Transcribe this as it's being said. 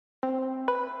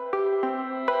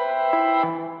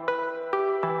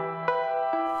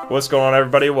What's going on,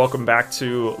 everybody? Welcome back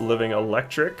to Living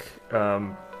Electric.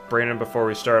 Brandon, before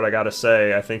we start, I gotta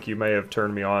say, I think you may have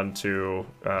turned me on to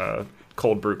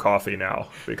cold brew coffee now,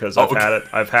 because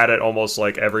I've had it almost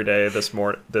like every day this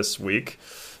week,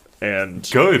 and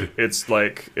good. It's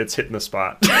hitting the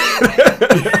spot.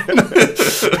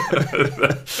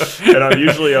 And I'm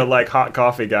usually a hot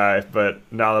coffee guy, but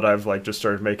now that I've just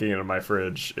started making it in my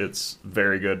fridge, it's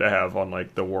very good to have on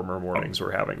the warmer mornings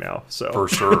we're having now. So for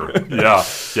sure, yeah,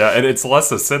 and it's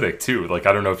less acidic too. I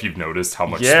don't know if you've noticed how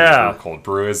much sweeter cold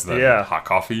brew is than hot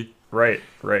coffee. Right.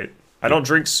 I don't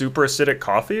drink super acidic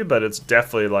coffee, but it's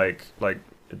definitely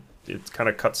it kind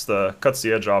of cuts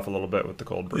the edge off a little bit with the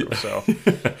cold brew. So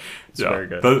it's very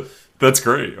good. That's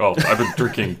great. Well, I've been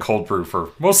drinking cold brew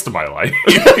for most of my life.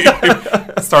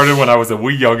 Started when I was a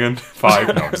wee youngin',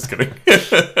 5. No, I'm just kidding.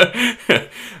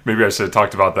 Maybe I should have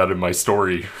talked about that in my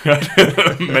story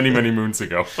many moons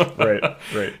ago.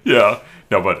 Right. Yeah.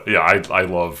 No, but yeah, I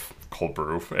love cold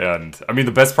brew. And I mean,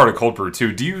 the best part of cold brew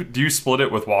too, do you split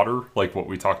it with water like what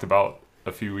we talked about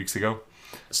a few weeks ago?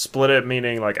 Split it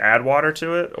meaning add water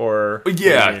to it, or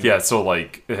yeah. So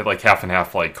half and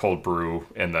half, cold brew,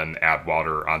 and then add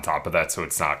water on top of that, so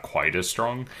it's not quite as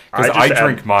strong. Because I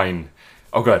drink mine.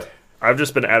 Oh, good. I've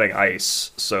just been adding ice,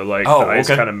 so the ice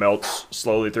kind of melts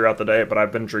slowly throughout the day. But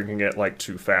I've been drinking it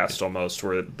too fast, almost,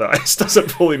 where the ice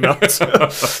doesn't fully melt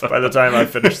by the time I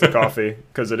finish the coffee.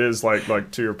 Because it is to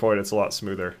your point, it's a lot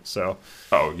smoother. So.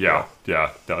 Oh yeah.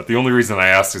 No, the only reason I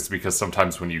asked is because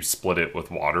sometimes when you split it with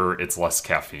water, it's less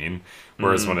caffeine,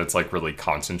 whereas when it's really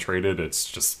concentrated,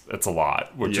 it's a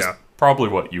lot, which is probably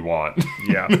what you want.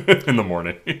 Yeah, in the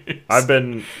morning. I've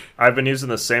been using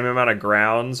the same amount of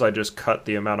grounds. I just cut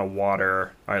the amount of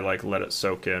water I let it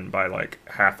soak in by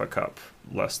half a cup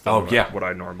less than what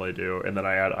I normally do, and then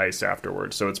I add ice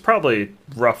afterwards. So it's probably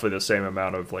roughly the same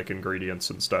amount of ingredients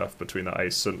and stuff between the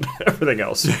ice and everything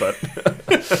else. But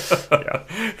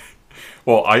yeah.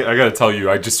 Well, I got to tell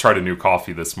you, I just tried a new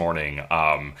coffee this morning.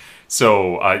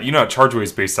 Chargeway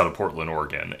is based out of Portland,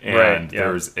 Oregon, and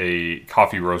there's a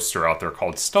coffee roaster out there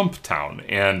called Stumptown.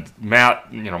 And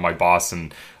Matt, my boss,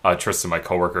 and Tristan, my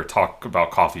coworker, talk about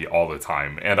coffee all the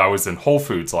time. And I was in Whole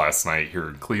Foods last night here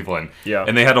in Cleveland,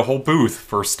 and they had a whole booth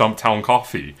for Stumptown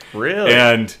coffee. Really?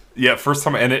 And yeah, first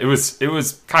time, and it was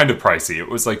kind of pricey. It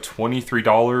was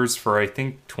 $23 for I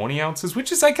think 20 ounces,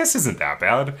 which I guess isn't that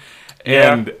bad.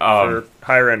 And for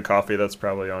higher end coffee, that's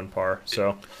probably on par.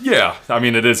 So yeah, I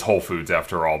mean, it is Whole Foods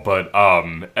after all. But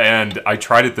and I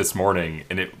tried it this morning,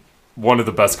 and one of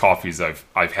the best coffees I've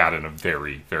had in a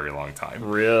very, very long time.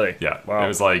 Really? Yeah. Wow. It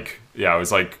was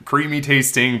creamy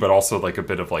tasting, but also a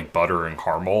bit of butter and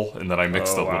caramel, and then I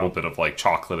mixed a little bit of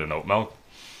chocolate and oat milk.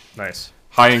 Nice.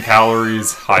 High in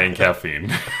calories, high in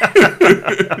caffeine.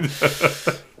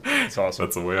 That's awesome.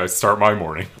 That's the way I start my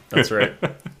morning. That's right.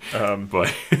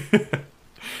 But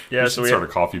yeah, we should start a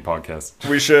coffee podcast.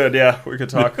 We should. Yeah, we could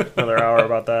talk another hour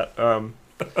about that.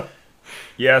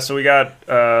 So we got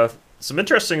some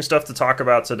interesting stuff to talk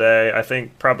about today. I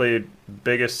think probably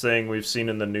biggest thing we've seen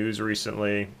in the news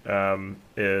recently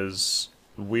is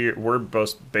we're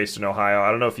both based in Ohio. I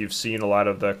don't know if you've seen a lot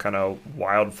of the kind of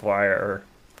wildfire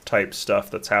type stuff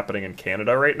that's happening in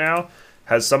Canada right now.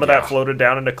 Has some of that floated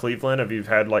down into Cleveland? Have you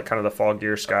had kind of the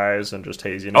foggier skies and just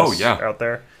haziness out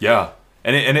there? Yeah.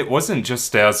 And it wasn't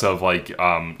just as of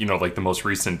the most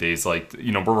recent days. We're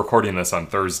recording this on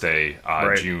Thursday,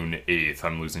 June 8th.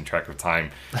 I'm losing track of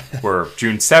time. Where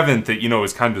June 7th,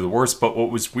 is kind of the worst. But what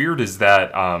was weird is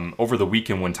that over the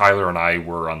weekend when Tyler and I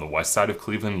were on the west side of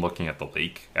Cleveland looking at the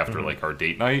lake after our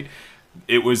date night,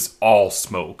 it was all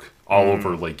smoke all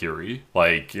over Lake Erie.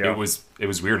 It was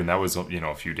weird, and that was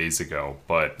a few days ago.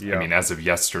 But I mean, as of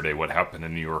yesterday, what happened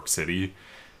in New York City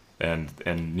and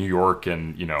New York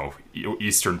and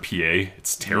Eastern PA,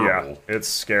 it's terrible. Yeah, it's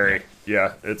scary.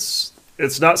 Yeah, it's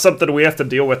not something we have to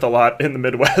deal with a lot in the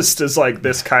Midwest. Is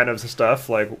this kind of stuff.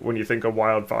 When you think of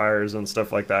wildfires and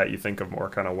stuff like that, you think of more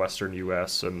kind of Western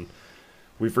U.S. and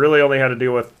we've really only had to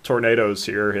deal with tornadoes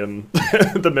here in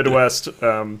the Midwest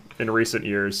in recent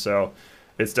years, so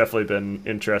it's definitely been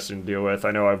interesting to deal with.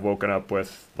 I know I've woken up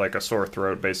with a sore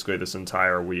throat basically this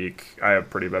entire week. I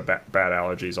have pretty bad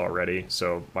allergies already,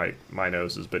 so my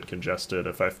nose has been congested.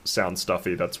 If I sound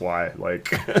stuffy, that's why.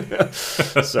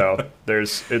 So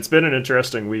it's been an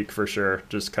interesting week for sure,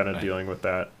 just kind of dealing with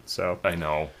that. So I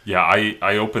know. Yeah,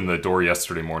 I opened the door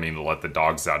yesterday morning to let the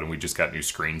dogs out, and we just got new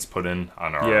screens put in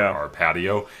on our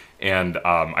patio. And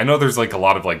I know there's a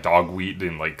lot of dogweed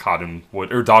and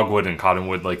cottonwood or dogwood and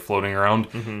cottonwood floating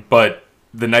around, but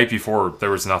the night before there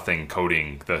was nothing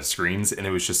coating the screens, and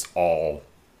it was just all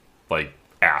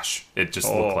ash. It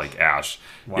just looked like ash.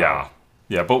 Wow.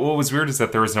 Yeah, but what was weird is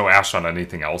that there was no ash on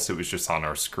anything else. It was just on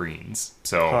our screens.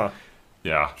 So,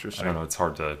 yeah, I don't know. It's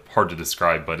hard to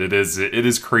describe, but it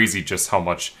is crazy just how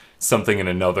much something in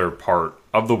another part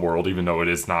of the world, even though it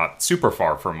is not super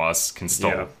far from us, can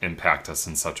still impact us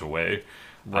in such a way.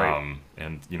 Right.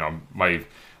 And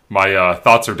my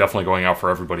thoughts are definitely going out for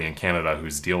everybody in Canada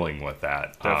who's dealing with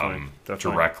that Definitely.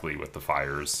 directly with the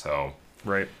fires. So,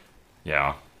 right.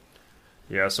 Yeah.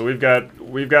 Yeah, so we've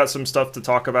got some stuff to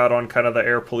talk about on kind of the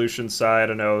air pollution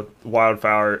side. I know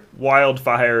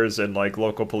wildfires and like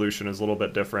local pollution is a little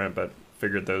bit different, but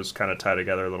figured those kind of tie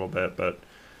together a little bit. But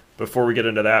before we get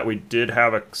into that, we did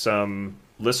have some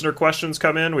listener questions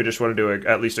come in. We just wanted to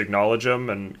at least acknowledge them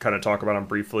and kind of talk about them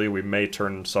briefly. We may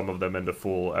turn some of them into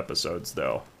full episodes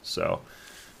though. So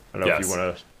I don't know if you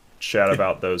want to chat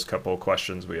about those couple of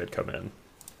questions we had come in.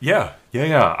 Yeah.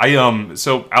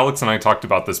 So Alex and I talked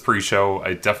about this pre-show.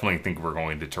 I definitely think we're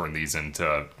going to turn these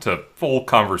into full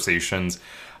conversations.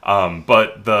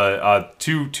 But the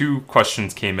two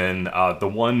questions came in. The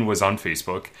one was on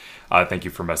Facebook. Thank you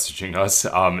for messaging us.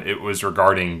 It was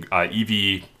regarding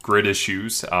EV grid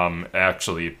issues,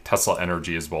 actually Tesla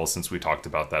Energy as well, since we talked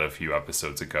about that a few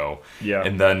episodes ago. Yeah.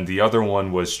 And then the other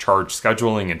one was charge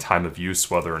scheduling and time of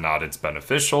use, whether or not it's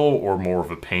beneficial or more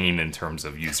of a pain in terms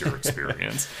of user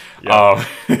experience.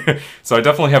 So I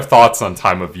definitely have thoughts on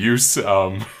time of use,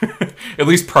 at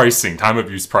least pricing, time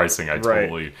of use pricing. I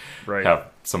totally have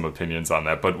some opinions on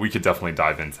that, but we could definitely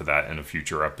dive into that in a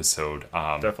future episode.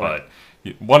 Definitely. But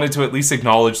wanted to at least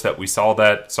acknowledge that we saw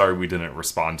that. Sorry we didn't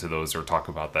respond to those or talk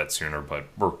about that sooner, but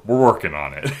we're working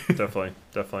on it.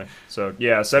 Definitely. So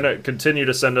yeah, continue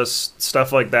to send us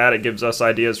stuff like that. It gives us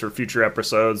ideas for future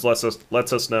episodes. Lets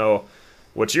us know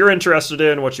what you're interested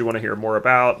in, what you want to hear more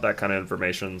about, that kind of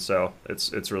information. So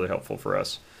it's really helpful for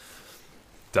us.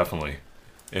 Definitely.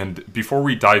 And before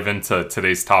we dive into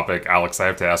today's topic, Alex, I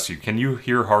have to ask you, can you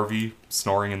hear Harvey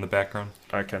snoring in the background?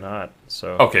 I cannot.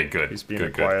 So okay, good. He's being a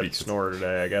quiet snorer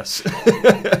today, I guess.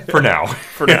 For now.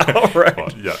 Right.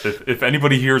 Well, yeah. If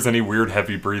anybody hears any weird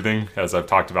heavy breathing, as I've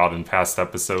talked about in past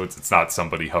episodes, it's not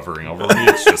somebody hovering over me.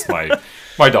 It's just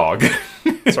my dog.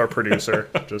 It's our producer.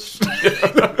 Just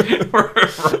right.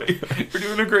 We're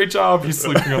doing a great job. He's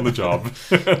sleeping on the job.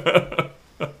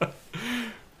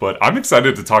 But I'm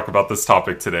excited to talk about this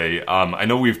topic today. I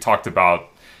know we've talked about,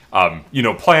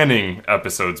 planning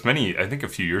episodes I think a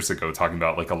few years ago, talking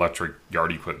about like electric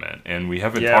yard equipment, and we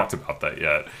haven't talked about that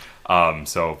yet.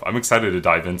 So I'm excited to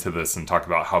dive into this and talk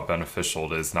about how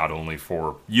beneficial it is, not only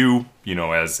for you,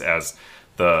 as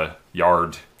the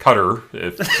yard cutter,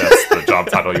 if that's the job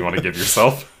title you want to give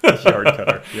yourself. Yard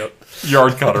cutter. Yep.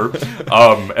 Yard cutter.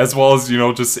 As well as,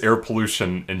 just air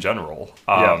pollution in general.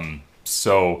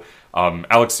 So,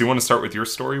 Alex, do you want to start with your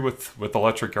story with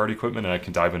electric yard equipment, and I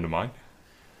can dive into mine?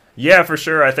 Yeah, for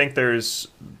sure. I think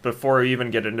before we even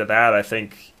get into that, I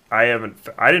think I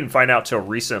didn't find out till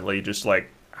recently just like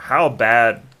how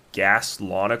bad gas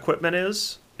lawn equipment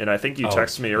is. And I think you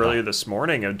texted me earlier this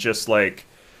morning of just like,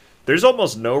 there's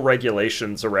almost no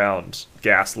regulations around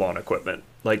gas lawn equipment.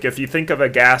 Like if you think of a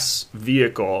gas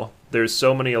vehicle, there's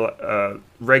so many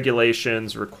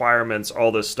regulations, requirements,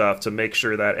 all this stuff to make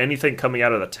sure that anything coming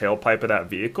out of the tailpipe of that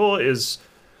vehicle is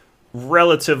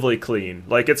relatively clean.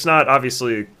 Like it's not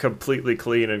obviously completely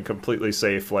clean and completely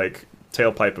safe like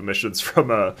tailpipe emissions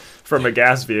from a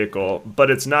gas vehicle,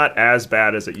 but it's not as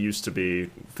bad as it used to be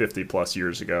 50 plus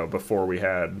years ago before we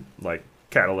had like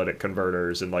catalytic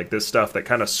converters and like this stuff that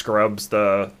kind of scrubs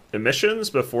the emissions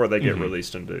before they get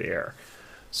released into the air.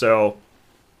 So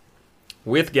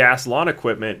with gas lawn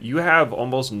equipment, you have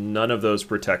almost none of those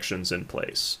protections in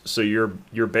place. So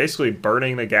you're basically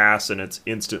burning the gas and it's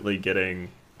instantly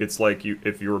it's like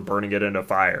if you were burning it in a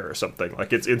fire or something.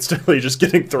 Like it's instantly just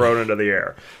getting thrown into the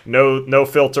air. No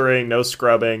filtering, no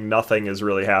scrubbing, nothing is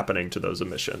really happening to those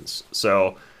emissions.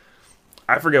 So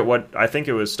I forget I think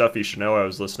it was Stuff You Should Know I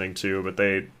was listening to, but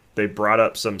they brought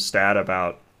up some stat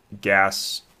about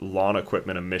gas lawn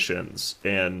equipment emissions,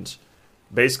 and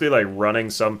basically like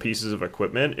running some pieces of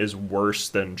equipment is worse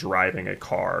than driving a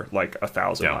car like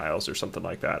 1,000 miles or something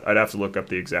like that. I'd have to look up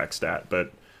the exact stat,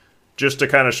 but just to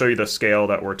kind of show you the scale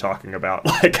that we're talking about,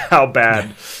 like how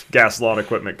bad gas lawn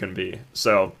equipment can be.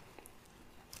 So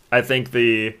I think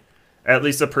at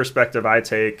least the perspective I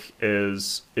take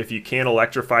is if you can't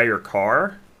electrify your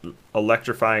car,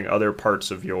 electrifying other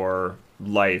parts of your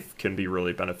life can be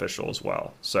really beneficial as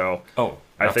well. So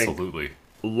absolutely. I think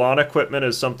lawn equipment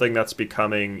is something that's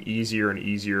becoming easier and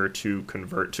easier to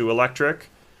convert to electric.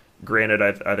 Granted,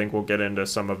 I think we'll get into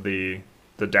some of the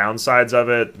downsides of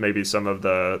it, maybe some of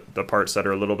the parts that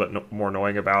are a little bit more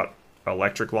annoying about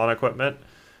electric lawn equipment.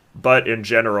 But in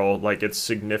general, like, it's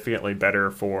significantly better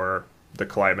for the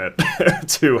climate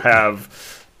to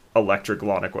have electric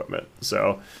lawn equipment.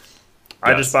 So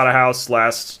I just bought a house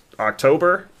last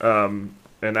October, and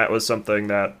that was something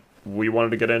that we wanted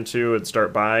to get into and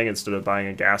start buying instead of buying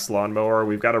a gas lawnmower.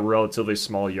 We've got a relatively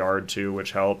small yard too,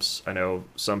 which helps. I know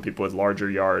some people with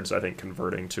larger yards, I think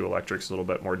converting to electric's a little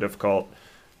bit more difficult.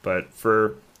 But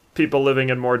for people living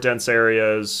in more dense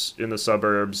areas in the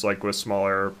suburbs, like with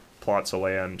smaller plots of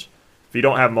land, if you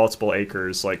don't have multiple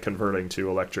acres, like, converting to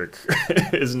electric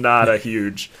is not a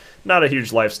huge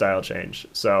lifestyle change.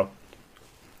 So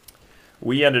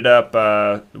we ended up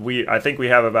I think we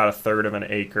have about a third of an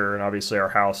acre, and obviously our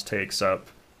house takes up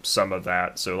some of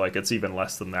that, so like it's even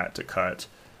less than that to cut.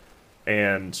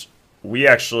 And we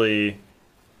actually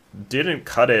didn't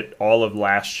cut it all of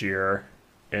last year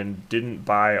and didn't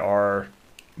buy our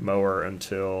mower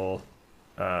until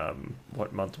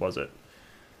what month was it?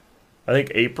 I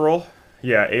think April.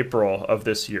 Yeah, April of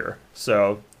this year.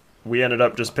 So we ended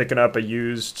up just picking up a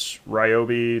used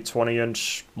Ryobi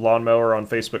 20-inch lawnmower on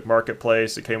Facebook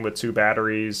Marketplace. It came with 2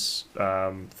 batteries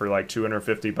for like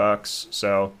 $250.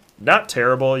 So not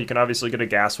terrible. You can obviously get a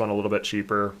gas one a little bit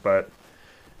cheaper, but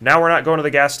now we're not going to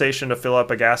the gas station to fill up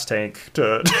a gas tank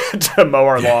to to mow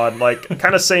our lawn. Like,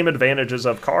 kind of same advantages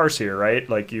of cars here, right?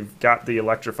 Like, you've got the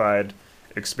electrified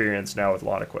experience now with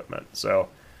lawn equipment. So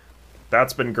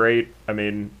that's been great. I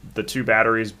mean, the 2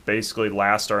 batteries basically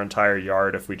last our entire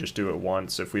yard if we just do it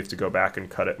once. If we have to go back and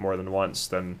cut it more than once,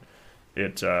 then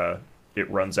it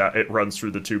runs out. It runs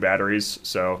through the 2 batteries.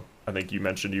 So I think you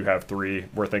mentioned you have 3.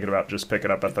 We're thinking about just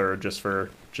picking up a third just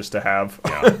to have.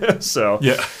 Yeah. So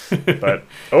yeah. But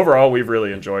overall, we've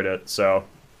really enjoyed it. So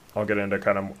I'll get into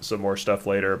kind of some more stuff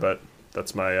later. But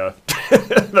that's my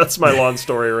that's my lawn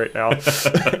story right now.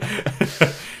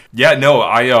 Yeah, no,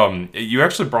 you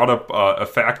actually brought up a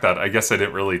fact that I guess I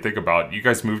didn't really think about. You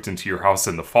guys moved into your house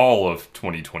in the fall of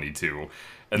 2022.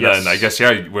 And then I guess,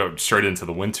 you went straight into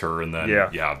the winter and then,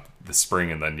 the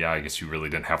spring. And then, I guess you really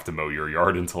didn't have to mow your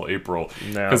yard until April.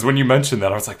 Because when you mentioned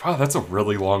that, I was like, wow, that's a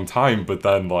really long time. But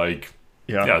then, like,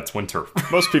 yeah it's winter.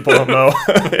 Most people don't mow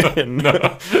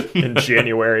in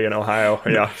January in Ohio.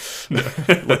 Yeah.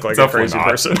 Look like a crazy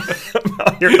person.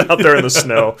 You're out there in the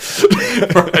snow.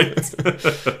 Right.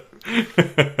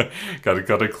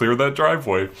 Gotta clear that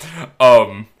driveway.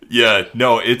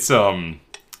 It's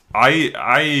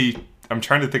I'm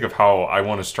trying to think of how I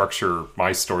want to structure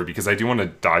my story, because I do want to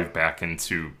dive back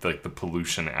into like the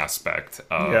pollution aspect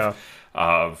of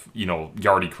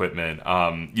yard equipment,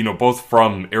 both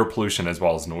from air pollution as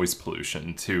well as noise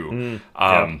pollution too.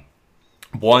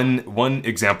 One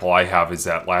example I have is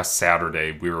that last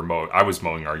Saturday I was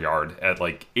mowing our yard at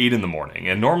like 8 a.m.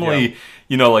 and normally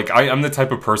I'm the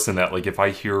type of person that, like, if I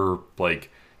hear like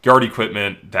yard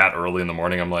equipment that early in the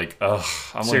morning, I'm like, ugh.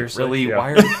 I'm seriously?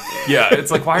 Like, really? Yeah. Why are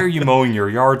it's like, why are you mowing your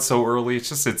yard so early?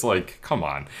 It's like, come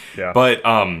on. Yeah. But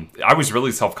I was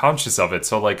really self-conscious of it.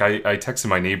 So like I texted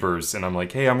my neighbors and I'm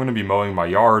like, hey, I'm going to be mowing my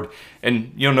yard.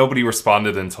 And nobody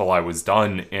responded until I was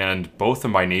done. And both of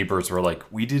my neighbors were like,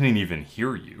 we didn't even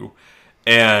hear you.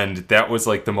 And that was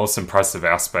like the most impressive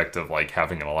aspect of like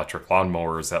having an electric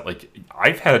lawnmower, is that like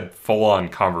I've had full-on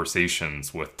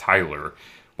conversations with Tyler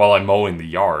while I'm mowing the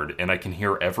yard, and I can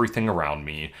hear everything around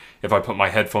me. If I put my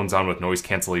headphones on with noise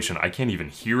cancellation, I can't even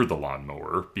hear the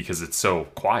lawnmower because it's so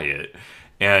quiet.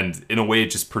 And in a way, it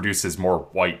just produces more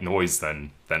white noise than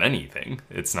anything.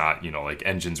 It's not, like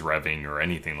engines revving or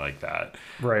anything like that.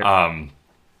 Right.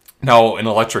 Now, an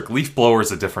electric leaf blower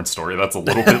is a different story. That's a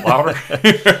little bit louder.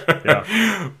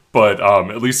 Yeah. But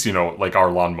at least, like our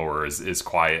lawnmower is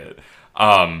quiet.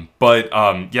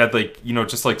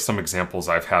 Just like some examples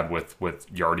I've had with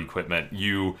yard equipment,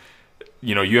 you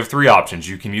have 3 options.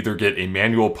 You can either get a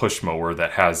manual push mower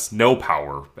that has no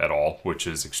power at all, which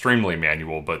is extremely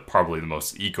manual, but probably the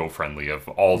most eco-friendly of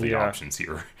all the options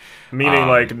here. Meaning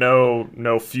like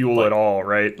no fuel at all,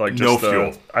 right? Like just no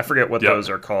fuel. I forget what those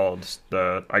are called.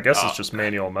 I guess it's just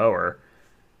manual mower.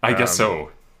 I guess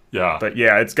so. Yeah. But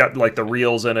it's got like the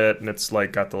reels in it, and it's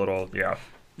like got the little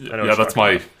that's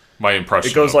my impression.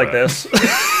 It goes like this.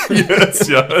 Yes,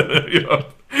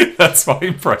 that's my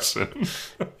impression.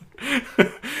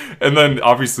 And then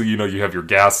obviously, you have your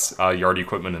gas yard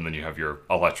equipment, and then you have your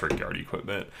electric yard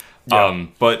equipment. Yeah. And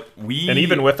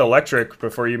even with electric,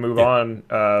 before you move on,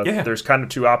 there's kind of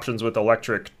 2 options with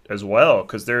electric as well,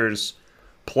 because there's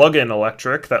plug-in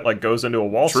electric that like goes into a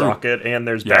wall socket, and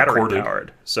there's battery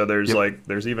powered. So there's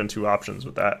there's even 2 options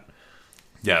with that.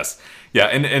 Yes. Yeah,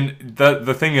 and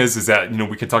the thing is that,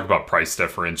 we could talk about price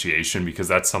differentiation, because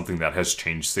that's something that has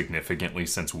changed significantly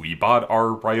since we bought our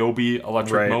Ryobi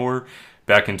electric mower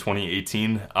back in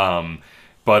 2018.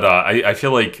 But I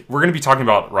feel like we're going to be talking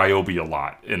about Ryobi a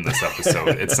lot in this episode.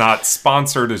 It's not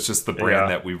sponsored. It's just the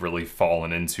brand that we've really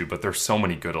fallen into. But there's so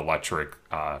many good electric,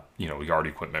 yard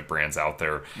equipment brands out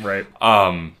there. Right.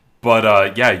 The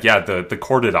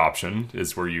corded option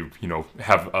is where you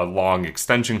have a long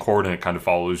extension cord and it kind of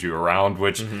follows you around,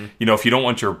 which, if you don't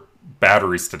want your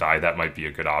batteries to die, that might be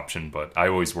a good option, but I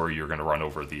always worry you're going to run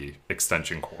over the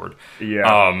extension cord.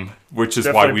 Yeah. Which is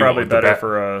definitely why we probably went with better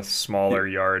for a smaller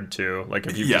yard too. Like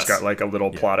if you've just got like a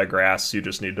little plot of grass you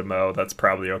just need to mow, that's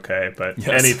probably okay. But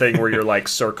anything where you're like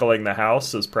circling the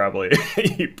house is probably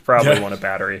you probably want a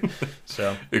battery.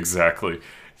 So exactly.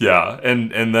 Yeah,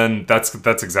 and then that's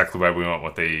exactly why we went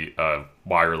with a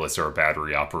wireless or a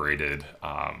battery operated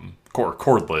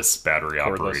cordless battery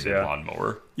operated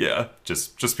lawnmower. Yeah,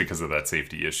 just because of that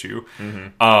safety issue.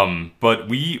 But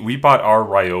we bought our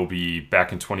Ryobi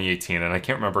back in 2018, and I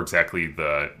can't remember exactly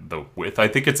the width. I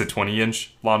think it's a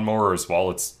 20-inch lawnmower as well.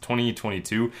 It's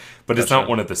 2022, but it's not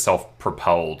one of the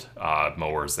self-propelled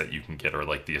mowers that you can get, or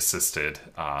like the assisted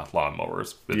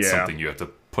lawnmowers. It's something you have to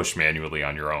push manually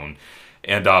on your own.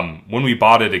 And when we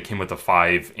bought it, it came with a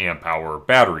 5 amp hour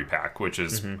battery pack, which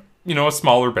is, a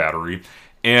smaller battery.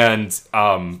 And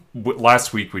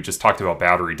last week we just talked about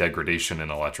battery degradation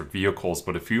in electric vehicles.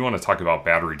 But if you want to talk about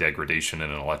battery degradation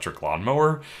in an electric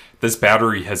lawnmower, this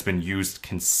battery has been used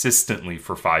consistently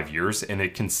for 5 years, and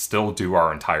it can still do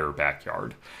our entire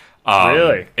backyard.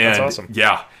 Really? That's awesome.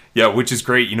 Yeah, which is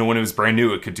great. When it was brand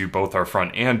new, it could do both our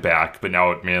front and back, but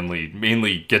now it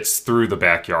mainly gets through the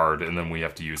backyard, and then we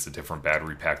have to use a different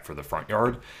battery pack for the front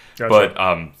yard. Gotcha.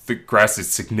 But the grass is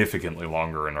significantly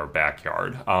longer in our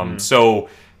backyard. So,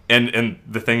 and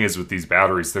the thing is with these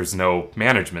batteries, there's no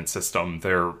management system.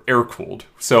 They're air-cooled.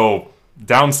 So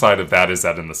downside of that is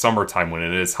that in the summertime when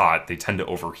it is hot, they tend to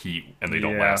overheat, and they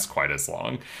don't last quite as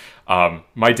long.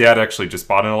 My dad actually just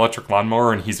bought an electric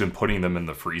lawnmower, and he's been putting them in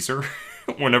the freezer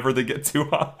whenever they get too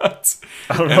hot.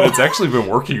 And it's actually been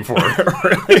working for him.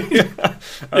 Really?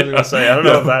 I was going to say, I don't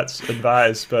know if that's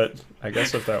advised, but I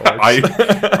guess if that works.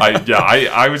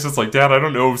 I was just like, Dad, I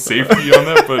don't know safety on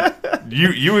that, but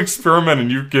you experiment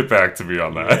and you get back to me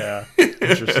on that. Yeah,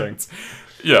 interesting.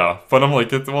 Yeah, but I'm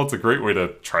like, it's a great way to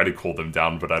try to cool them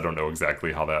down, but I don't know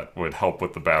exactly how that would help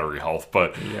with the battery health.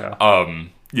 But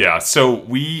so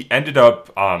we ended up,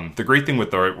 the great thing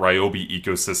with the Ryobi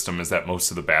ecosystem is that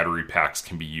most of the battery packs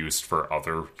can be used for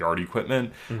other yard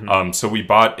equipment. So we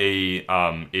bought a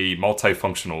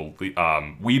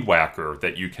multifunctional weed whacker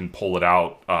that you can pull it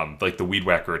out, like the weed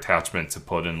whacker attachment to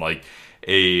put in like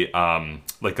a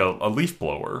leaf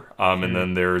blower. And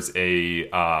then there's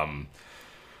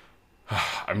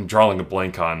I'm drawing a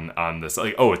blank on this,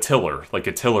 like a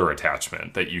tiller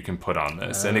attachment that you can put on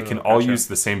this, and it can all use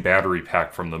the same battery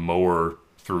pack from the mower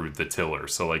through the tiller,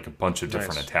 so like a bunch of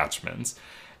different attachments,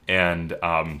 and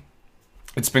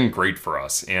it's been great for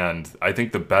us. And I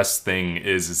think the best thing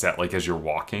is that like as you're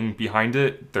walking behind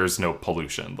it, there's no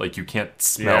pollution. Like you can't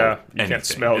smell anything. Can't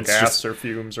smell gas or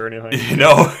fumes or anything.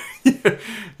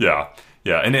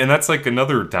 Yeah, and that's like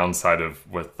another downside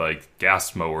with like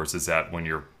gas mowers is that when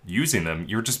you're using them,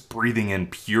 you're just breathing in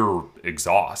pure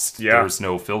exhaust. There's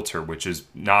no filter, which is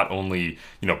not only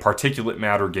particulate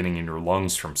matter getting in your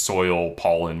lungs from soil,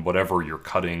 pollen, whatever you're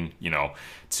cutting,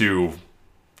 to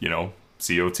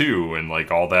CO2 and like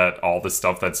all the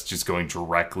stuff that's just going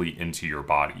directly into your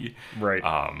body, right?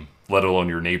 Let alone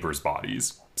your neighbors'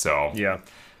 bodies. So yeah,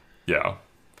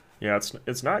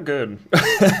 it's not good.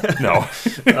 No,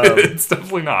 it's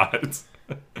definitely not.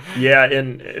 Yeah,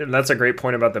 and that's a great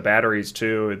point about the batteries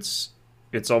too. It's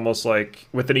almost like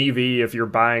with an EV, if you're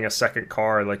buying a second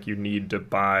car, like you need to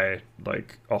buy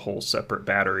like a whole separate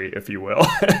battery, if you will.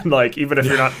 Like even if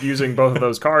you're not using both of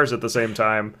those cars at the same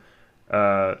time,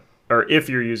 or if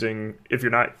you're using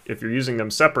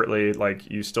them separately, like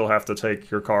you still have to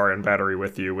take your car and battery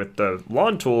with you. With the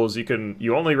lawn tools,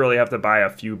 you only really have to buy a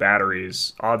few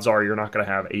batteries. Odds are you're not going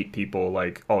to have 8 people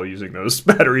like all using those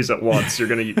batteries at once. You're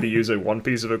going to be using one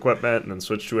piece of equipment and then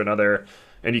switch to another,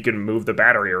 and you can move the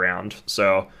battery around.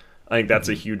 So I think that's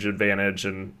a huge advantage,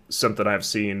 and something I've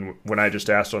seen when I just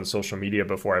asked on social media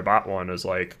before I bought one is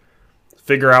like,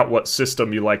 figure out what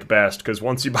system you like best, because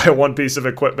once you buy one piece of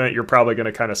equipment, you're probably going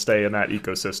to kind of stay in that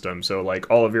ecosystem. So like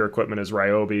all of your equipment is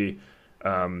Ryobi.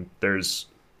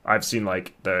 I've seen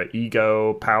like the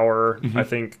Ego Power, I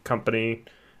think company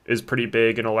is pretty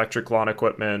big in electric lawn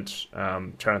equipment.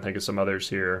 Trying to think of some others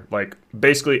here. Like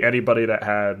basically anybody that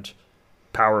had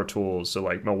power tools, so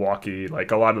like Milwaukee, like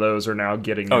a lot of those are now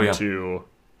getting into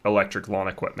electric lawn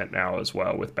equipment now as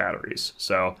well with batteries.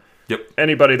 So Yep.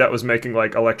 anybody that was making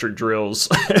like electric drills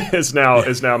is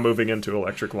now moving into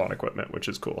electric lawn equipment, which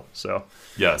is cool. So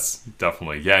Yes,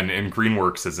 definitely. Yeah, and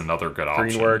Greenworks is another good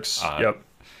option. Greenworks, yep.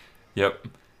 Yep.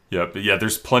 Yep. Yeah,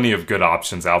 there's plenty of good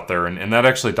options out there. And that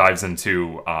actually dives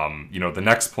into, the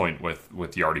next point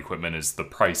with yard equipment is the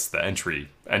price, the entry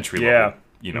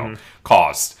level,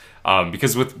 cost.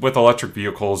 Because with electric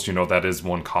vehicles, that is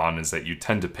one con, is that you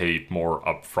tend to pay more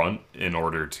upfront in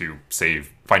order to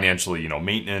save financially,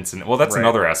 maintenance. And well, that's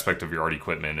another aspect of yard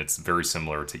equipment. It's very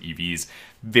similar to EVs.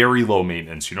 Very low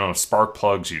maintenance. You don't have spark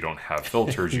plugs. You don't have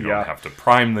filters. You don't have to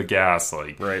prime the gas.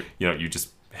 You just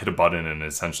hit a button and it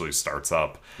essentially starts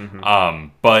up.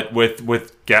 But with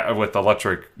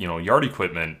electric, yard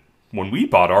equipment, when we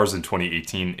bought ours in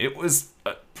 2018, it was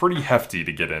pretty hefty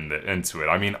to get into it.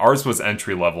 I mean, ours was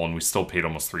entry level, and we still paid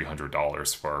almost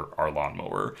 $300 for our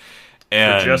lawnmower.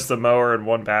 And for just the mower and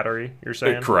one battery, you're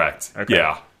saying? Correct. Okay.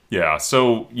 Yeah. Yeah.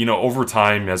 So, over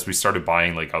time, as we started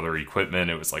buying like other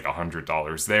equipment, it was like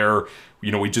 $100 there.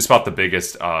 We just bought the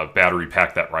biggest battery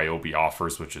pack that Ryobi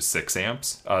offers, which is 6 amp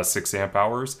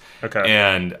hours. Okay.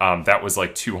 And that was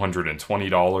like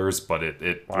 $220, but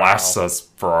it lasts us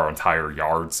for our entire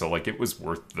yard. So like it was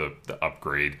worth the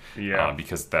upgrade. Yeah.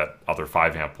 Because that other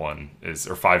 5 amp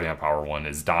hour one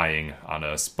is dying on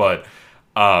us. But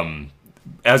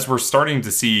as we're starting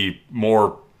to see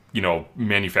more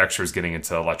manufacturers getting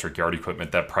into electric yard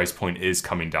equipment, that price point is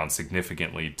coming down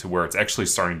significantly to where it's actually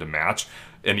starting to match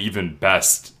and even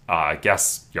best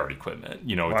gas yard equipment.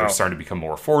 They're starting to become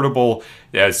more affordable.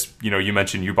 As you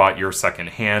mentioned, you bought your second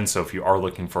hand, so if you are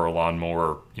looking for a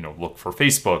lawnmower, look for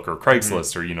Facebook or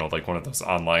Craigslist or like one of those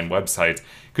online websites,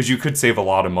 because you could save a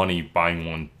lot of money buying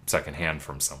one second hand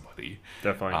from somebody.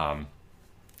 Definitely.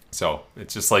 So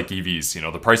it's just like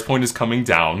EVs, the price point is coming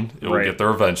down. It will get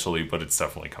there eventually, but it's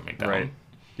definitely coming down. Right.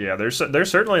 Yeah, there's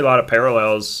certainly a lot of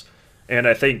parallels, and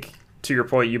I think to your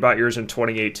point, you bought yours in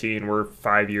 2018. We're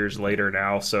 5 years later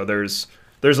now, so there's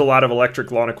a lot of electric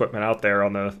lawn equipment out there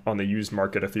on the used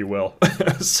market, if you will.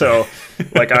 So,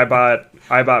 like I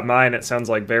bought mine. It sounds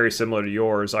like very similar to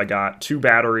yours. I got 2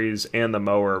 batteries and the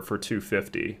mower for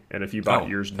 $250, and if you bought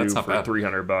yours new for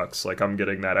 $300, like I'm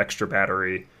getting that extra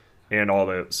battery and all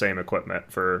the same equipment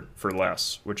for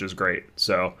less, which is great.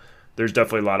 So there's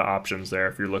definitely a lot of options there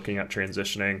if you're looking at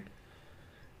transitioning.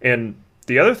 And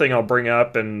the other thing I'll bring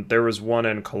up, and there was one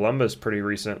in Columbus pretty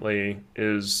recently,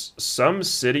 is some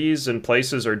cities and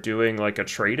places are doing like a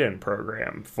trade-in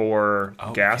program for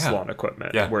gas lawn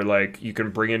equipment, where like you can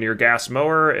bring in your gas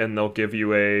mower and they'll give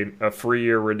you a free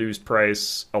or reduced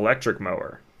price electric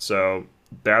mower. So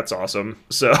that's awesome.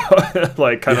 So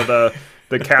like kind of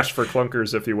the cash for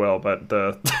clunkers, if you will, but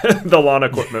the the lawn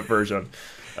equipment version.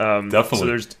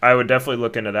 Definitely. So I would definitely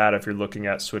look into that if you're looking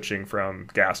at switching from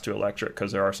gas to electric,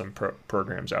 because there are some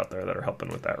programs out there that are helping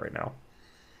with that right now.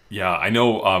 Yeah, I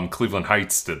know Cleveland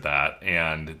Heights did that,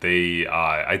 and they,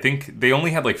 I think they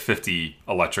only had like 50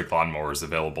 electric lawnmowers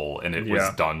available, and it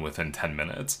was done within 10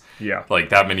 minutes. Yeah. Like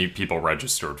that many people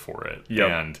registered for it. Yep.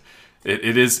 And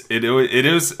it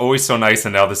is always so nice,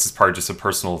 and now this is part just a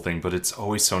personal thing, but it's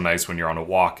always so nice when you're on a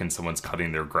walk and someone's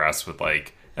cutting their grass with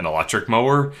like an electric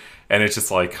mower, and it's just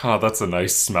like, that's a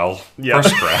nice smell. Yeah.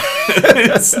 Fresh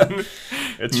grass.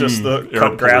 It's just the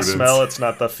cut grass smell. It's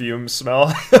not the fume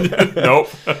smell. Nope.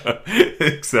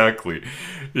 Exactly.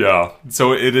 Yeah.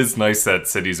 So it is nice that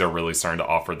cities are really starting to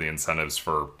offer the incentives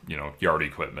for, yard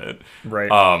equipment.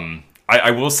 Right.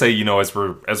 I will say, as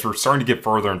we're starting to get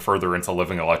further and further into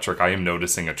living electric, I am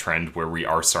noticing a trend where we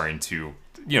are starting to,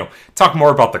 talk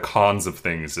more about the cons of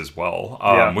things as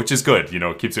well, which is good.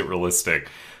 It keeps it realistic.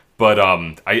 But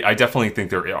I definitely think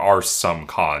there are some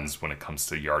cons when it comes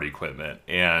to yard equipment.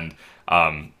 And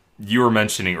you were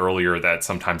mentioning earlier that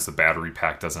sometimes the battery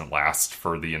pack doesn't last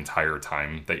for the entire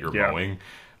time that you're mowing.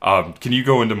 Can you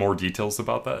go into more details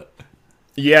about that?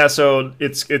 Yeah, so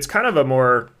it's kind of a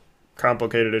more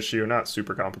complicated issue, not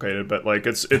super complicated, but like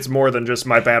it's more than just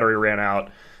my battery ran out.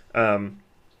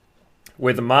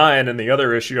 With mine, and the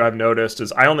other issue I've noticed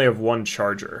is I only have one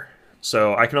charger,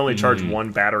 so I can only charge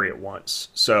one battery at once.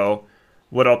 So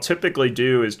what I'll typically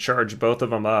do is charge both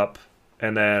of them up,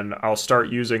 and then I'll start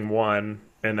using one,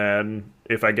 and then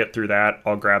if I get through that,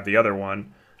 I'll grab the other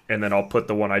one, and then I'll put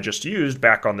the one I just used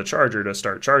back on the charger to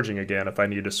start charging again if I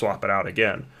need to swap it out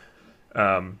again.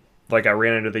 Like I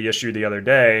ran into the issue the other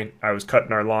day. I was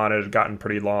cutting our lawn. It had gotten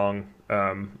pretty long.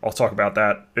 I'll talk about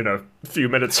that in a few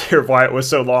minutes here of why it was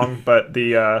so long. But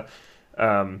the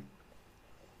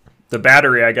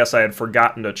battery, I guess I had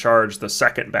forgotten to charge the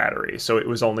second battery. So it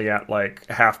was only at like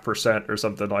 0.5% or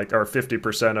something like, or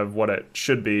 50% of what it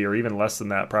should be, or even less than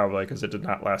that probably, because it did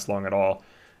not last long at all.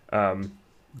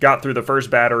 got through the first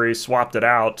battery, swapped it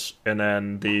out, and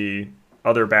then the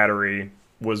other battery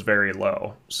was very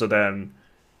low. So then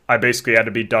I basically had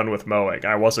to be done with mowing.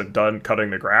 I wasn't done cutting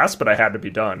the grass, but I had to be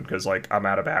done because like I'm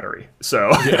out of battery. So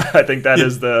I think that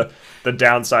is the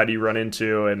downside you run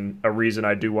into, and a reason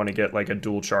I do want to get like a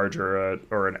dual charger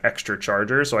or an extra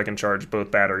charger so I can charge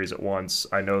both batteries at once.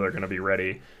 I know they're going to be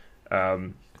ready.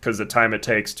 Because the time it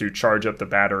takes to charge up the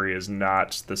battery is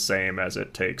not the same as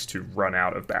it takes to run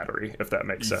out of battery, if that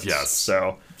makes sense. Yes.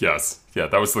 So yes. Yeah,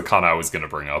 that was the con I was going to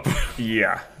bring up.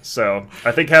 yeah. So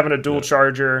I think having a dual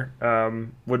charger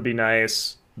would be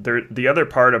nice. The other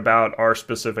part about our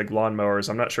specific lawnmowers,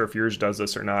 I'm not sure if yours does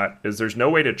this or not, is there's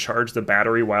no way to charge the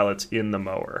battery while it's in the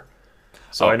mower.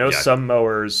 So I know some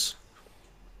mowers...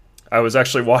 I was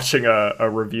actually watching a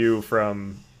review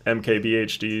from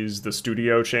MKBHD's The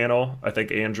Studio channel. I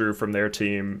think Andrew from their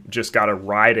team just got a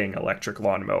riding electric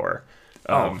lawnmower.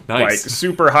 Nice. Like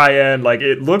super high end. Like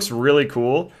it looks really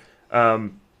cool.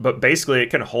 But basically it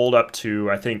can hold up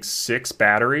to, I think, 6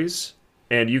 batteries,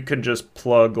 and you can just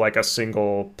plug like a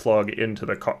single plug into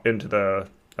the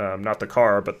not the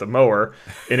car, but the mower,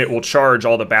 and it will charge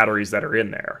all the batteries that are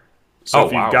in there. So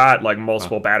if you've got like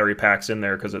multiple battery packs in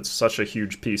there, because it's such a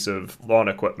huge piece of lawn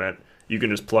equipment, you can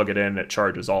just plug it in and it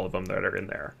charges all of them that are in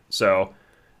there. So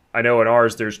I know in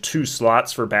ours there's 2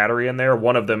 slots for battery in there.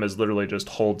 One of them is literally just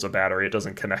holds a battery. It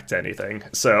doesn't connect to anything.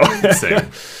 So Same.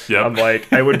 Yep. I'm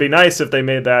like, it would be nice if they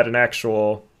made that an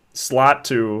actual slot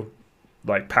to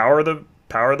like power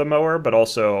the mower, but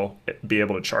also be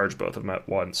able to charge both of them at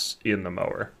once in the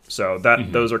mower. So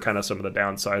that those are kind of some of the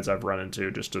downsides I've run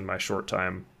into just in my short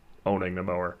time owning the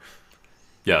mower.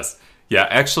 Yes. Yeah,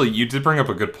 actually, you did bring up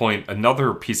a good point.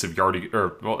 Another piece of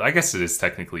I guess it is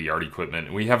technically yard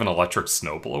equipment. We have an electric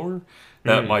snowblower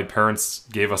that my parents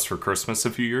gave us for Christmas a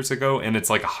few years ago, and it's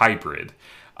like a hybrid.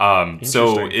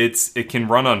 So it can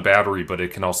run on battery, but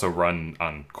it can also run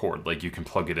on cord. Like you can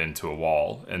plug it into a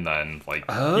wall and then like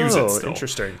use it still.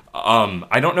 Interesting.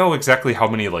 I don't know exactly how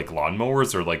many like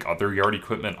lawnmowers or like other yard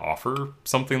equipment offer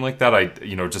something like that.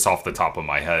 Just off the top of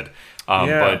my head.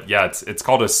 But yeah, it's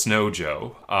called a Snow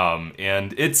Joe.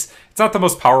 And it's not the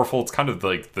most powerful. It's kind of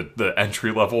like the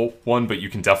entry level one, but you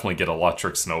can definitely get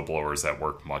electric snow blowers that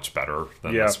work much better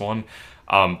than this one.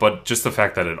 But just the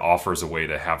fact that it offers a way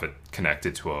to have it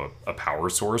connected to a power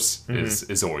source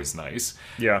is always nice.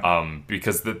 Yeah.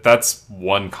 Because that's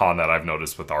one con that I've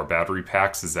noticed with our battery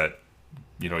packs is that,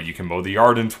 you can mow the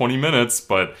yard in 20 minutes,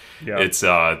 but it's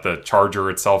the charger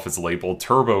itself is labeled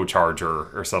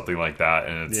turbocharger or something like that,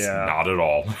 and it's not at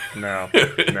all. No.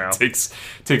 It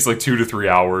takes like 2 to 3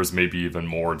 hours, maybe even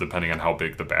more, depending on how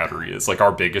big the battery is. Like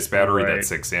our biggest battery, that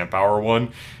 6 amp hour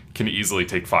one, can easily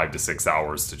take 5 to 6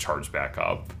 hours to charge back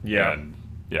up. Yeah. And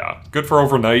good for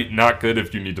overnight, not good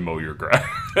if you need to mow your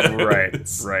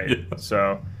grass. Right. Yeah.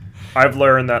 So I've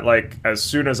learned that like as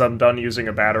soon as I'm done using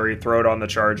a battery, throw it on the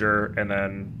charger and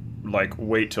then like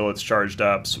wait till it's charged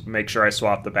up. Make sure I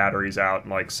swap the batteries out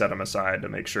and like set them aside to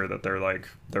make sure that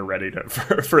they're ready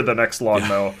for the next lawn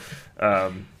mow.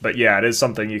 But yeah, it is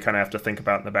something you kind of have to think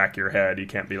about in the back of your head. You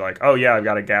can't be like, oh yeah, I've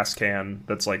got a gas can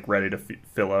that's like ready to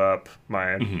fill up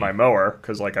my mower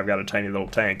because like I've got a tiny little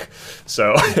tank.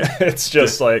 So it's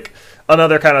just like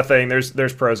another kind of thing.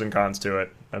 There's pros and cons to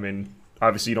it. I mean,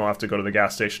 obviously you don't have to go to the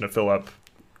gas station to fill up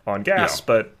on gas,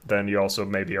 but then you also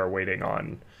maybe are waiting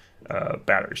on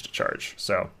batteries to charge.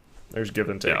 So there's give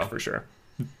and take for sure.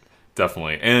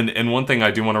 Definitely. And one thing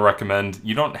I do want to recommend,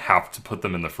 you don't have to put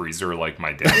them in the freezer like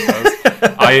my dad does.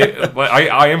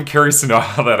 I am curious to know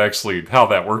how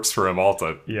that works for him. I'll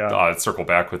have to circle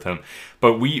back with him.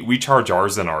 But we charge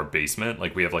ours in our basement.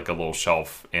 Like we have like a little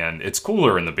shelf and it's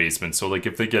cooler in the basement. So like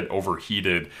if they get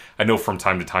overheated, I know from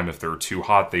time to time if they're too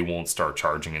hot, they won't start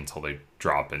charging until they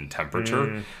drop in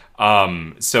temperature.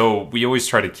 So we always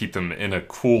try to keep them in a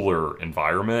cooler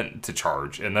environment to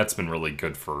charge, and that's been really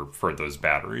good for those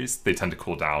batteries. They tend to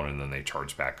cool down and then they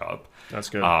charge back up. That's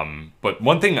good. But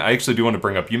one thing I actually do want to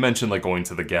bring up, you mentioned like going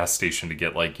to the gas station to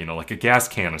get like a gas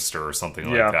canister or something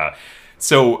like that.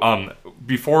 So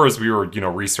before, as we were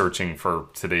researching for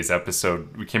today's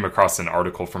episode, we came across an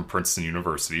article from Princeton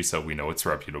University, so we know it's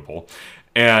reputable.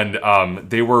 And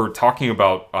they were talking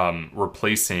about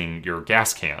replacing your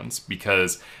gas cans,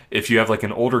 because if you have like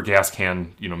an older gas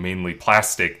can, mainly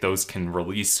plastic, those can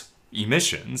release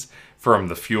emissions from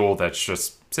the fuel that's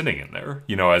just sitting in there,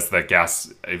 as the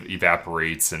gas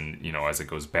evaporates and, as it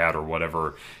goes bad or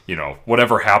whatever,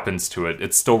 whatever happens to it,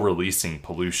 it's still releasing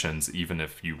pollutions even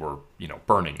if you were,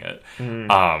 burning it.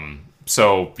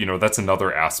 So, that's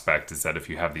another aspect, is that if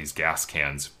you have these gas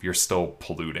cans, you're still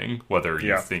polluting, whether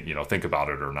you think about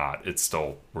it or not. It's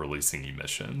still releasing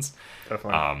emissions.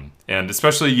 Definitely. And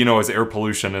especially, as air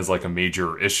pollution is like a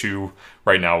major issue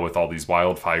right now with all these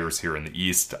wildfires here in the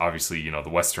East. Obviously, the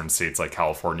western states like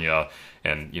California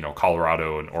and,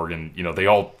 Colorado and Oregon, they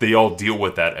all deal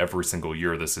with that every single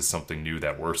year. This is something new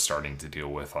that we're starting to deal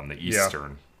with on the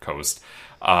eastern coast.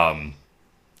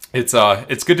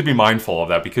 It's good to be mindful of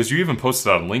that, because you even posted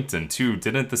on LinkedIn too.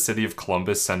 Didn't the city of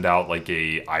Columbus send out like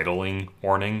a idling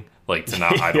warning, like to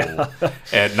not idle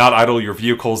and not idle your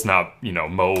vehicles, not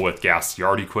mow with gas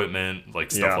yard equipment,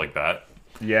 like stuff like that?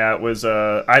 Yeah, it was.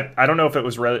 I don't know if it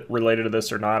was related to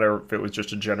this or not, or if it was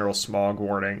just a general smog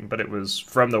warning, but it was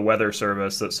from the Weather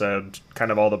Service that said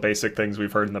kind of all the basic things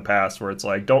we've heard in the past, where it's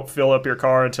like, don't fill up your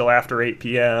car until after 8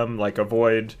 p.m. Like,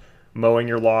 avoid mowing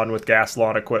your lawn with gas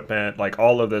lawn equipment, like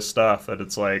all of this stuff that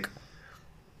it's like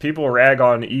people rag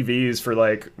on EVs for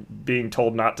like being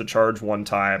told not to charge one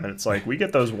time, and it's like we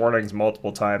get those warnings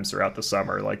multiple times throughout the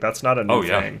summer. Like, that's not a new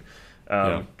thing.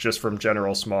 Just from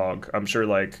general smog. I'm sure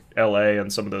like LA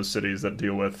and some of those cities that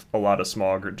deal with a lot of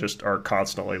smog are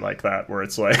constantly like that, where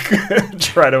it's like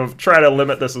try to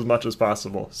limit this as much as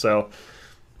possible. So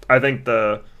I think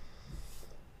the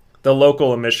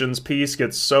local emissions piece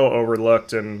gets so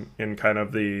overlooked in kind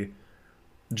of the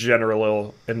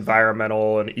general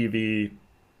environmental and EV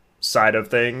side of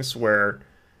things, where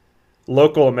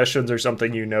local emissions are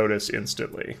something you notice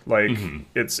instantly. Like,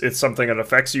 it's something that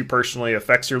affects you personally,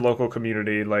 affects your local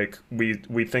community. Like,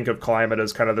 we think of climate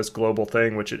as kind of this global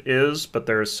thing, which it is, but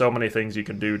there's so many things you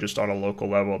can do just on a local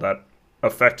level that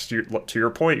affects, to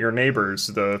your point, your neighbors,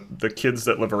 the kids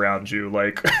that live around you,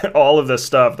 like all of this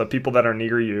stuff, the people that are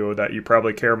near you that you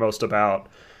probably care most about,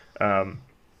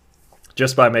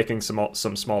 just by making some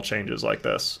small changes like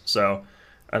this. So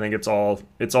I think it's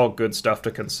all good stuff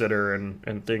to consider,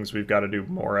 and things we've got to do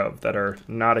more of that are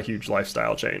not a huge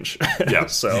lifestyle change. Yeah.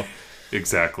 So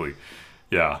exactly.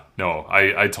 Yeah, no,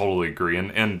 I totally agree.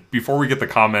 And before we get the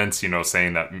comments,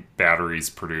 saying that batteries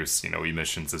produce,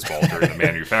 emissions as well during the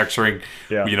manufacturing,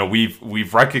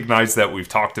 we've recognized that, we've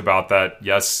talked about that.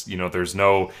 Yes, there's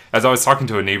no, as I was talking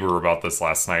to a neighbor about this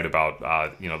last night about,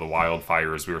 the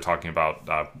wildfires, we were talking about,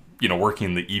 working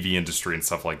in the EV industry and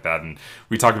stuff like that. And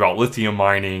we talked about lithium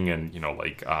mining and,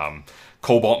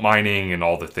 cobalt mining and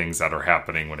all the things that are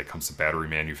happening when it comes to battery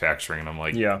manufacturing. And I'm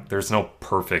like, there's no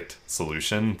perfect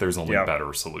solution. There's only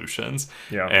better solutions.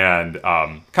 Yeah. And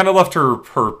kind of left her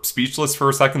speechless for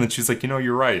a second. And she's like,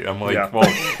 you're right. I'm like, well,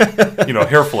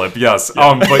 hair flip. Yes.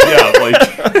 But yeah, like,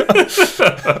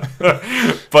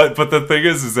 but the thing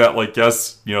is that like,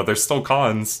 yes, there's still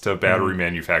cons to battery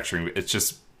manufacturing. It's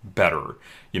just better.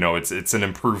 It's an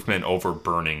improvement over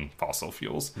burning fossil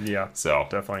fuels. Yeah. So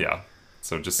definitely. Yeah.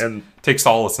 So just take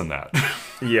solace in that.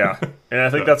 Yeah. And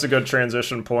I think that's a good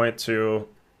transition point to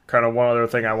kind of one other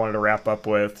thing I wanted to wrap up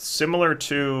with. Similar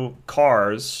to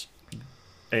cars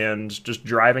and just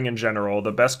driving in general,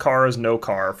 the best car is no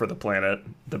car for the planet.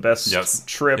 The best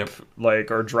trip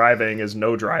or driving is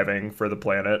no driving for the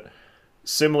planet.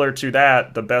 Similar to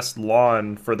that, the best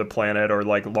lawn for the planet, or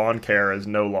like lawn care, is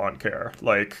no lawn care.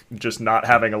 Like, just not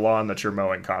having a lawn that you're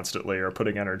mowing constantly or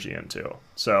putting energy into.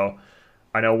 So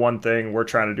I know one thing we're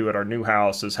trying to do at our new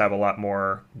house is have a lot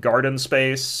more garden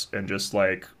space and just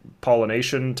like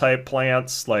pollination type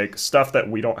plants, like stuff that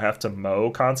we don't have to mow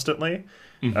constantly.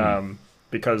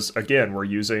 Because again, we're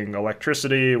using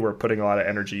electricity, we're putting a lot of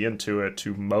energy into it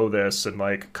to mow this and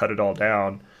like cut it all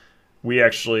down. We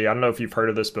actually, I don't know if you've heard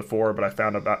of this before, but I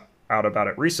found out about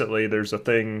it recently. There's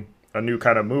a new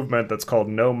kind of movement that's called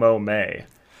No Mow May,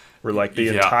 where like the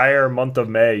entire month of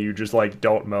May, you just like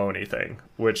don't mow anything,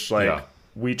 which like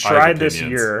we tried this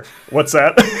year. What's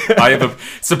that? I have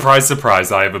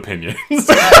surprise, I have opinions.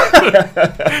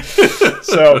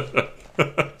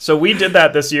 So we did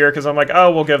that this year because I'm like,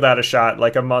 oh, we'll give that a shot.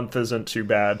 Like, a month isn't too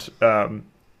bad.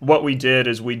 What we did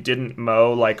is we didn't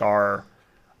mow like our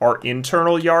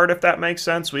internal yard, if that makes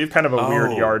sense. We have kind of a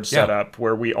weird yard setup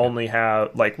where we only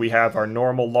have, like, we have our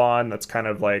normal lawn that's kind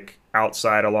of like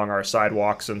outside along our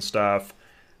sidewalks and stuff.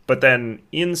 But then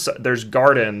inside, there's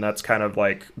garden that's kind of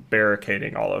like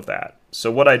barricading all of that.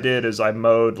 So what I did is I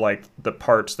mowed like the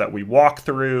parts that we walk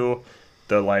through,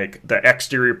 the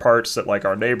exterior parts that like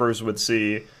our neighbors would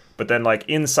see. But then like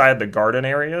inside the garden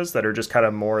areas that are just kind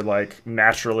of more like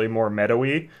naturally more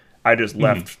meadowy, I just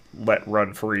let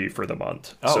run free for the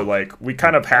month. So like we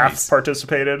kind of half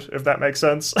participated, if that makes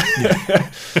sense.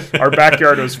 Our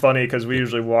backyard was funny because we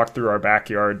usually walk through our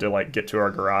backyard to like get to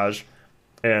our garage.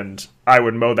 and I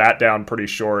would mow that down pretty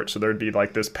short. So there'd be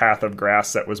like this path of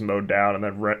grass that was mowed down, and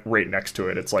then right next to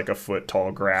it, it's like a foot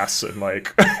tall grass and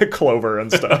like clover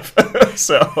and stuff.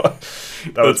 So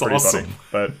that was pretty awesome.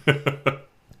 funny. But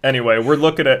anyway, we're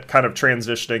looking at kind of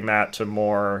transitioning that to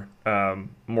more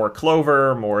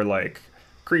clover, more like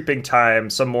creeping thyme,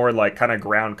 some more like kind of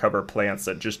ground cover plants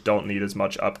that just don't need as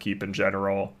much upkeep in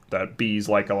general, that bees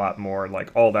like a lot more,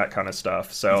 like all that kind of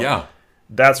stuff. So yeah,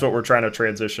 that's what we're trying to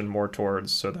transition more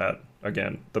towards, so that,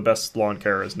 again, the best lawn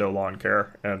care is no lawn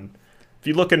care. And if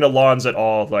you look into lawns at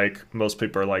all, like, most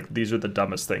people are like, these are the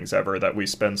dumbest things ever, that we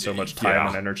spend so much time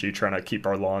and energy trying to keep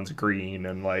our lawns green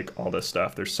and like all this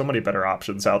stuff. There's so many better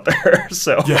options out there.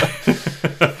 So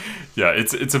yeah. Yeah,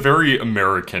 it's a very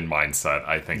American mindset,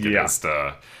 I think it is,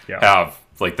 to have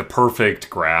like the perfect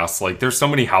grass. Like, there's so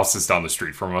many houses down the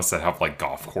street from us that have like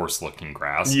golf course looking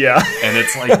grass. Yeah. And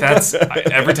it's like,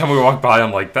 every time we walk by,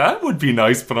 I'm like, that would be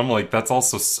nice, but I'm like, that's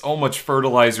also so much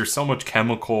fertilizer, so much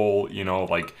chemical,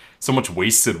 like so much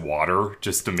wasted water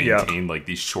just to maintain like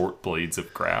these short blades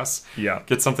of grass. Yeah.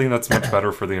 Get something that's much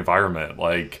better for the environment.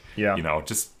 Like,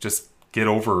 just get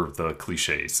over the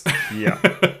cliches. Yeah.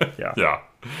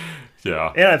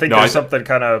 Yeah. And I think there's something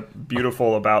kind of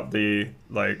beautiful about the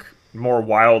like more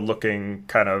wild looking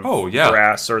kind of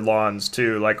grass or lawns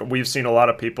too. Like, we've seen a lot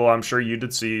of people, I'm sure you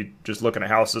did see, just looking at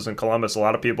houses in Columbus, a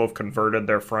lot of people have converted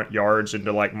their front yards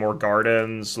into like more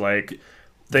gardens, like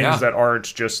things that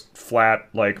aren't just flat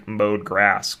like mowed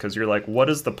grass, because you're like, what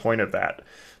is the point of that?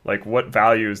 Like, what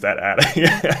value is that adding?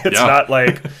 It's not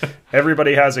like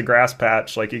everybody has a grass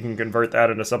patch. Like, you can convert that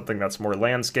into something that's more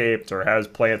landscaped or has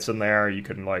plants in there. You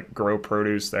can like grow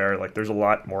produce there. Like, there's a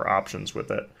lot more options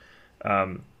with it.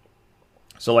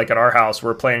 So like at our house,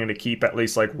 we're planning to keep at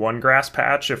least like one grass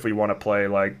patch if we want to play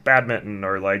like badminton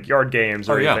or like yard games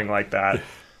or anything like that.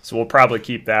 So we'll probably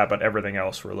keep that, but everything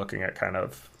else we're looking at kind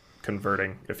of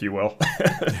converting, if you will.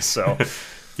 So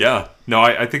yeah, no,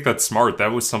 I think that's smart.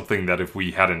 That was something that if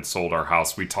we hadn't sold our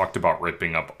house, we talked about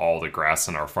ripping up all the grass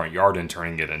in our front yard and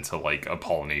turning it into like a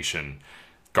pollination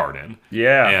garden.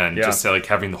 Just like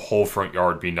having the whole front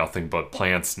yard be nothing but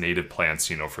plants, native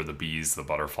plants, for the bees, the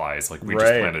butterflies. Like, we just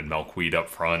planted milkweed up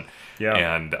front.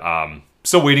 And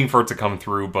still waiting for it to come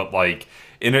through, but like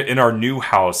in our new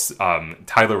house,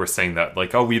 Tyler was saying that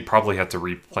like, we'd probably have to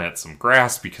replant some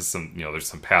grass because there's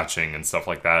some patching and stuff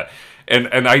like that.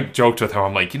 And I joked with him,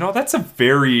 I'm like, that's a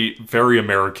very, very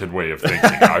American way of thinking.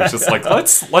 I was just like,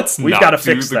 let's We've not got to do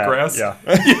fix the that. grass. Yeah.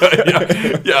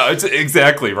 It's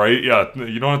exactly right. Yeah,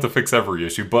 you don't have to fix every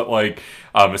issue, but like,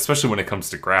 especially when it comes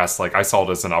to grass, like I saw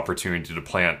it as an opportunity to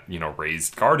plant,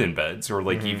 raised garden beds, or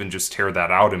like even just tear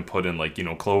that out and put in like,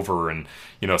 clover and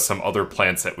some other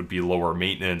plants that would be lower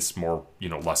maintenance, more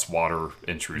less water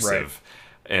intrusive.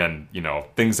 And,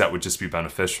 things that would just be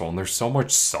beneficial. And there's so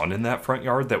much sun in that front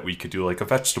yard that we could do like a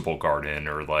vegetable garden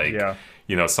or like,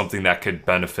 something that could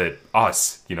benefit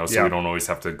us, so we don't always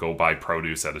have to go buy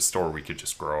produce at a store. We could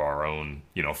just grow our own,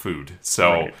 food.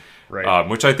 So,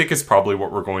 which I think is probably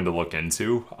what we're going to look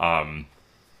into.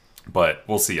 But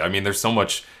we'll see. I mean, there's so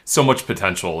much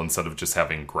potential instead of just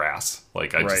having grass.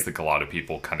 Like, I just think a lot of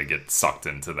people kind of get sucked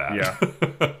into that.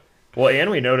 Yeah. Well,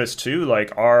 and we noticed too,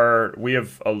 like we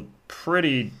have a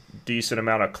pretty decent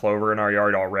amount of clover in our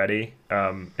yard already.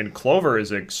 And clover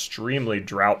is extremely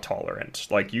drought tolerant.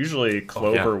 Like, usually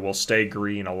clover will stay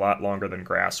green a lot longer than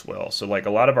grass will. So like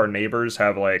a lot of our neighbors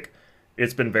have like,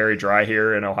 it's been very dry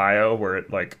here in Ohio, where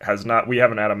it like we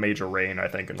haven't had a major rain, I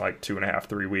think, in like 2.5,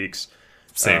 3 weeks.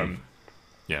 Same.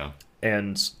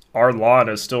 And our lawn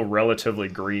is still relatively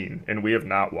green, and we have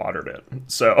not watered it.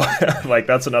 So, like,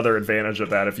 that's another advantage of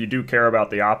that. If you do care about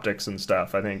the optics and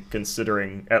stuff, I think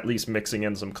considering at least mixing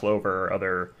in some clover or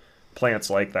other plants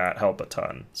like that help a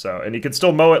ton. So, and you can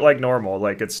still mow it like normal.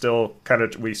 Like, it's still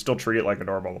we still treat it like a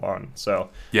normal lawn. So,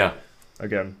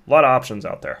 again, a lot of options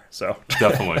out there. So,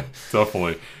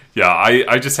 definitely. Yeah,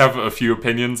 I just have a few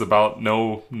opinions about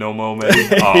no mow May.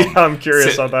 I'm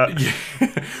curious on that.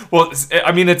 Well,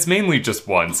 I mean, it's mainly just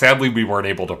one. Sadly, we weren't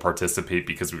able to participate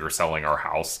because we were selling our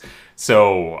house.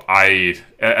 So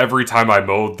every time I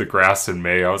mowed the grass in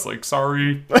May, I was like,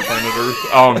 sorry, planet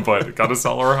Earth, but gotta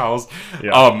sell our house.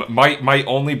 Yeah. My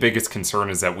only biggest concern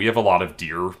is that we have a lot of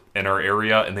deer in our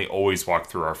area, and they always walk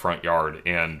through our front yard.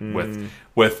 And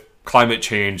with climate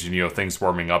change and things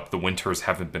warming up, the winters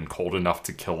haven't been cold enough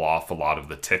to kill off a lot of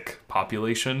the tick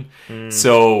population.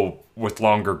 So with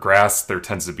longer grass, there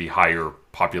tends to be higher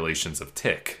populations of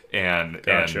tick and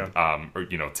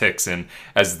ticks. And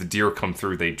as the deer come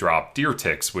through, they drop deer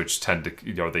ticks, which tend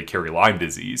to they carry Lyme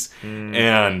disease,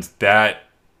 and that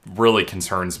really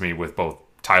concerns me with both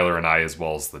Tyler and I, as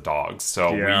well as the dogs.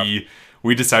 So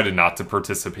we decided not to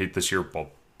participate this year. Well,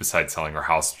 besides selling our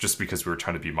house, just because we were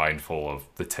trying to be mindful of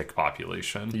the tick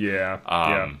population. Yeah.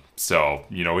 So,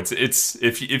 it's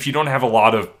if you don't have a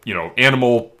lot of,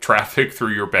 animal traffic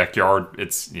through your backyard,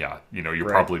 it's, you're Right.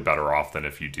 probably better off than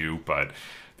if you do. But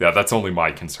yeah, that's only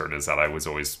my concern, is that I was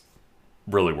always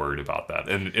really worried about that.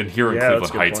 And here in Yeah, Cleveland that's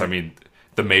a good Heights, point. I mean,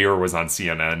 the mayor was on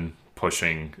CNN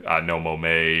pushing No Mow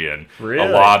May, and Really?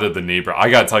 a lot of the neighbor. I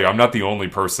gotta tell you, I'm not the only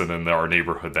person in our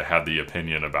neighborhood that had the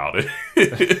opinion about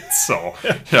it. So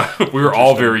yeah, we were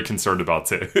all very concerned about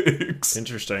ticks.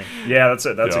 Interesting. Yeah, that's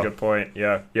it. That's a Yeah. good point.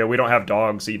 Yeah. Yeah, we don't have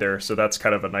dogs either, so that's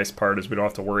kind of a nice part, is we don't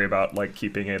have to worry about like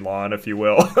keeping a lawn, if you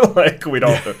will. Like we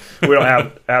don't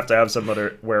have to have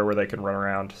somewhere where they can run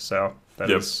around. So that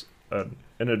Yep. is an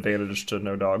advantage to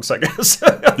no dogs, I guess.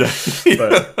 Yeah.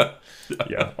 But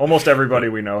yeah, almost everybody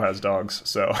we know has dogs,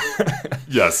 so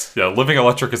Yes, yeah. Living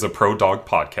Electric is a pro dog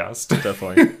podcast.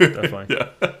 definitely.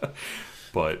 Yeah.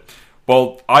 But,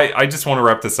 well, I just want to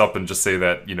wrap this up and just say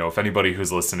that, if anybody who's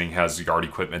listening has yard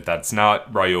equipment that's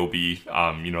not Ryobi,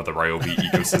 the Ryobi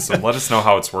ecosystem, let us know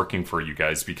how it's working for you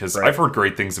guys, because Right. I've heard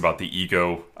great things about the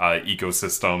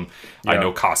ecosystem. I Yeah.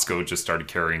 know Costco just started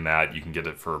carrying that. You can get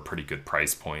it for a pretty good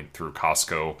price point through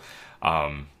Costco.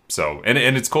 So, and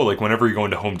it's cool. Like, whenever you go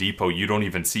into Home Depot, you don't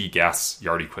even see gas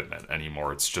yard equipment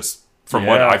anymore. It's just, from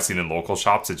what Yeah. I've seen in local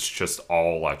shops, it's just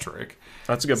all electric.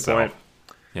 That's a good So, point.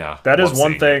 yeah. That is love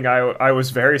one seeing thing I was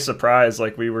very surprised.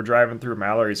 Like, we were driving through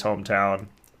Mallory's hometown,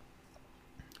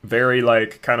 very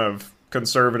like kind of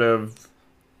conservative,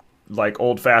 like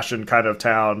old fashioned kind of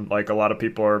town. Like, a lot of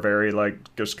people are very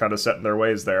like just kind of set in their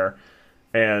ways there,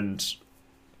 and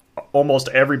almost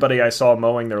everybody I saw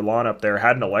mowing their lawn up there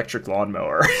had an electric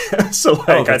lawnmower. So like,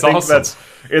 I that's think awesome.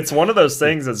 it's one of those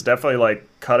things that's definitely like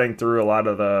cutting through a lot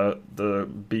of the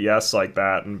BS like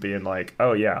that, and being like,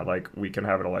 oh yeah, like we can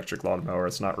have an electric lawnmower.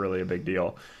 It's not really a big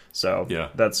deal. So Yeah.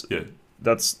 that's Yeah.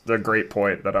 that's the great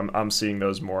point, that I'm seeing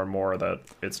those more and more, that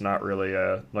it's not really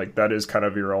a, like, that is kind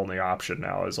of your only option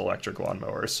now, is electric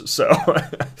lawnmowers. So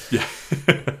Yeah.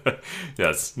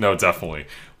 Yes. No, definitely.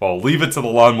 Well, leave it to the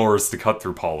lawnmowers to cut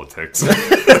through politics.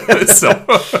 So,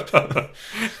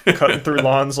 cutting through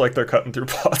lawns like they're cutting through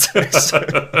politics.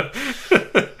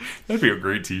 that'd be a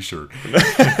great T-shirt.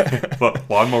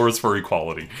 Lawnmowers for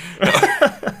equality.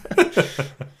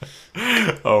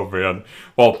 Oh man.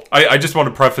 Well, I just want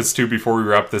to preface too, before we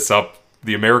wrap this up,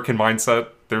 the American mindset.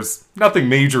 There's nothing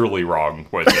majorly wrong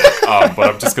with it, but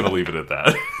I'm just going to leave it at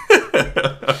that.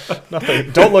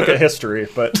 Nothing. Don't look at history,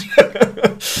 but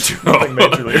nothing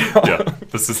majorly wrong. Yeah,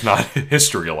 this is not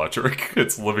history electric.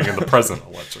 It's living in the present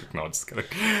electric. No, I'm just kidding.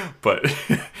 But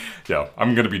yeah,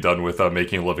 I'm going to be done with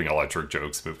making living electric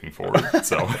jokes moving forward.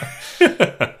 So,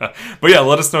 but yeah,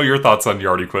 let us know your thoughts on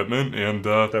yard equipment, and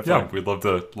yeah, we'd love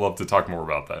to talk more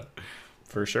about that.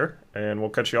 For sure. And we'll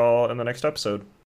catch you all in the next episode.